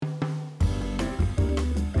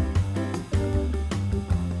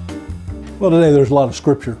Well, today there's a lot of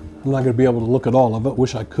scripture. I'm not going to be able to look at all of it.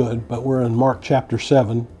 Wish I could, but we're in Mark chapter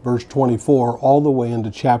 7, verse 24, all the way into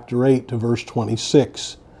chapter 8 to verse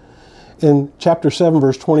 26. In chapter 7,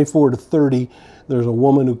 verse 24 to 30, there's a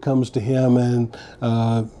woman who comes to him, and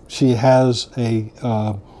she has a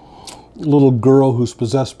little girl who's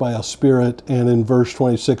possessed by a spirit, and in verse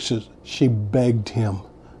 26, she begged him.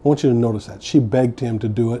 I want you to notice that. She begged him to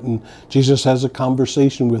do it, and Jesus has a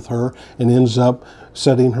conversation with her and ends up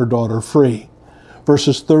setting her daughter free.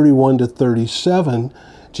 Verses 31 to 37,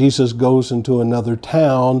 Jesus goes into another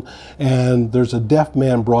town, and there's a deaf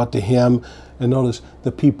man brought to him, and notice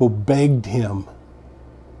the people begged him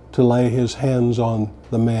to lay his hands on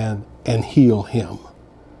the man and heal him.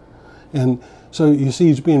 And so you see,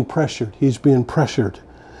 he's being pressured.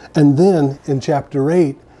 And then in chapter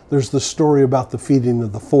 8, there's the story about the feeding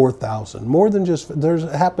of the 4,000. More than just, there's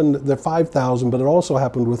happened the 5,000, but it also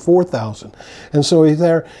happened with 4,000. And so he's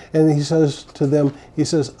there, and he says to them, he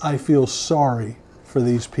says, I feel sorry for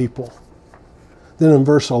these people. Then in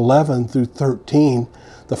verse 11 through 13,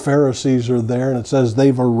 the Pharisees are there, and it says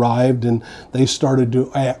they've arrived, and they started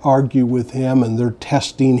to argue with him, and they're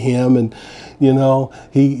testing him, and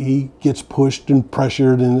he gets pushed and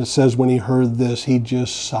pressured, and it says when he heard this, he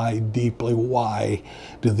just sighed deeply. Why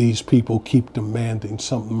do these people keep demanding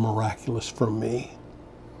something miraculous from me?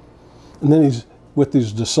 And then he's with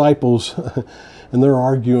these disciples, and they're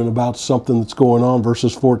arguing about something that's going on,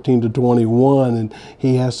 verses 14 to 21, and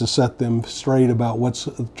he has to set them straight about what's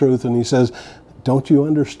the truth, and he says, don't you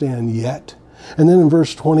understand yet? And then in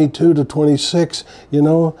verse 22 to 26,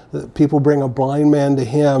 people bring a blind man to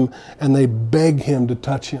him and they beg him to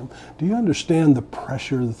touch him. Do you understand the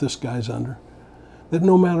pressure that this guy's under? That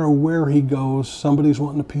no matter where he goes, somebody's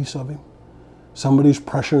wanting a piece of him. Somebody's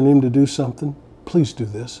pressuring him to do something. Please do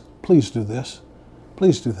this. Please do this.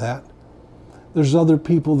 Please do that. There's other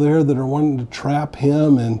people there that are wanting to trap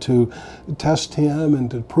him and to test him and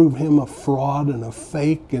to prove him a fraud and a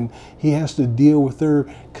fake, and he has to deal with their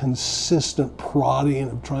consistent prodding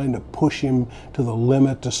of trying to push him to the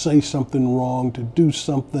limit, to say something wrong, to do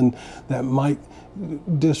something that might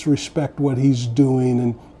disrespect what he's doing,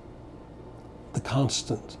 and the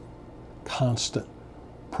constant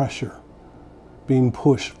pressure, being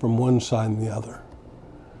pushed from one side and the other.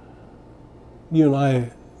 You and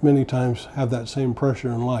I many times have that same pressure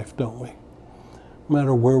in life, don't we? No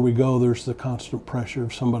matter where we go, there's the constant pressure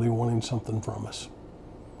of somebody wanting something from us.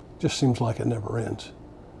 It just seems like it never ends.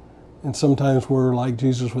 And sometimes we're like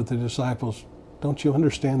Jesus with the disciples. Don't you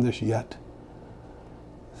understand this yet?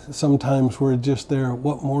 Sometimes we're just there,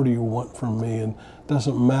 what more do you want from me? And it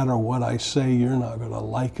doesn't matter what I say, you're not going to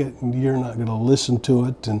like it, and you're not going to listen to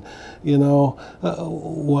it. And,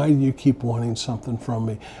 why do you keep wanting something from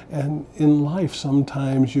me? And in life,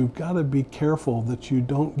 sometimes you've got to be careful that you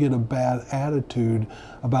don't get a bad attitude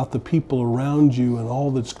about the people around you and all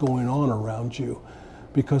that's going on around you,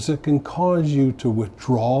 because it can cause you to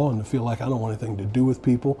withdraw and to feel like I don't want anything to do with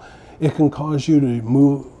people. It can cause you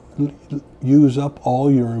to use up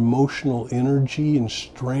all your emotional energy and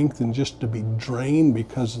strength and just to be drained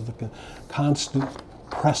because of the constant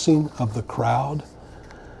pressing of the crowd.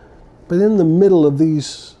 But in the middle of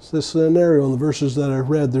this scenario, in the verses that I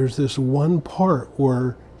read, there's this one part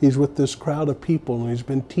where he's with this crowd of people and he's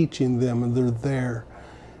been teaching them and they're there.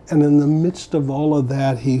 And in the midst of all of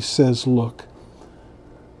that, he says, look,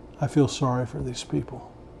 I feel sorry for these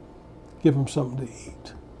people. Give them something to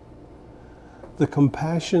eat. The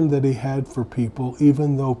compassion that he had for people,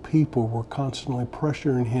 even though people were constantly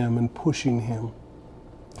pressuring him and pushing him,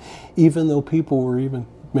 even though people were even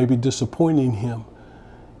maybe disappointing him,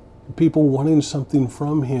 people wanting something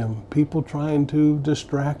from him, people trying to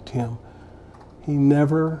distract him, he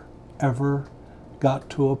never, ever got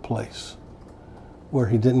to a place where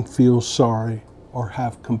he didn't feel sorry or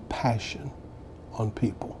have compassion on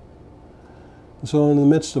people. So in the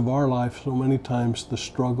midst of our life, so many times the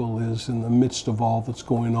struggle is in the midst of all that's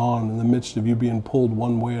going on, in the midst of you being pulled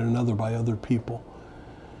one way or another by other people.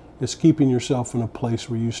 It's keeping yourself in a place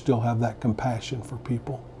where you still have that compassion for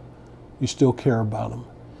people. You still care about them.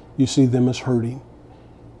 You see them as hurting.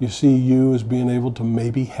 You see you as being able to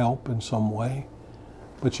maybe help in some way.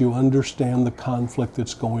 But you understand the conflict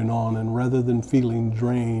that's going on, and rather than feeling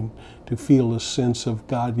drained, to feel a sense of,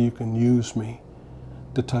 God, you can use me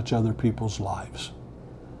to touch other people's lives.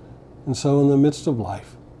 And so in the midst of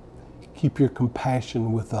life, keep your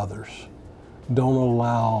compassion with others. Don't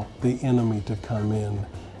allow the enemy to come in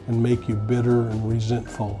and make you bitter and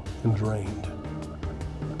resentful and drained.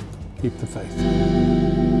 Keep the faith.